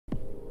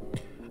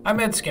I'm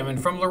Ed Skimmon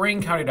from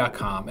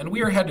LoraineCounty.com, and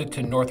we are headed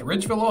to North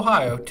Ridgeville,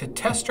 Ohio to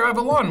test drive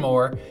a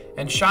lawnmower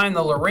and shine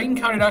the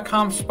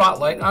LoraineCounty.com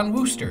spotlight on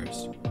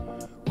Worcesters.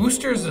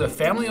 Worcesters is a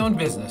family-owned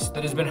business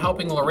that has been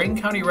helping Loraine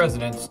County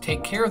residents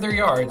take care of their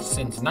yards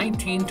since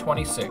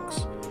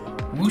 1926.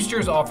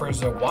 Worcesters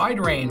offers a wide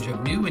range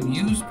of new and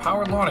used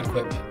power lawn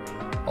equipment,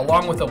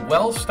 along with a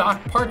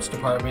well-stocked parts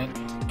department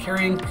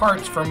carrying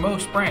parts from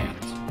most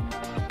brands.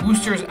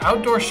 Worcesters'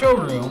 outdoor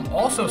showroom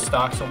also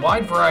stocks a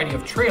wide variety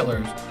of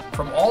trailers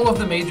from all of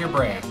the major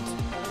brands.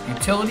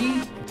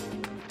 Utility,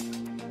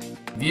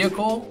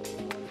 vehicle,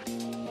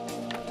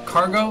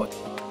 cargo,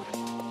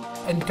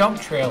 and dump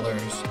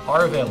trailers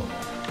are available.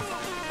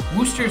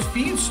 Worcesters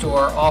Feed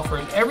Store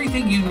offers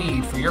everything you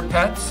need for your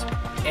pets,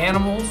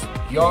 animals,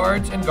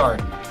 yards, and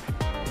garden.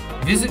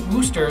 Visit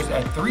Worcesters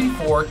at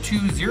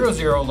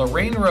 34200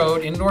 Loraine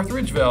Road in North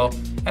Ridgeville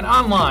and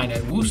online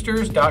at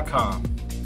worcesters.com.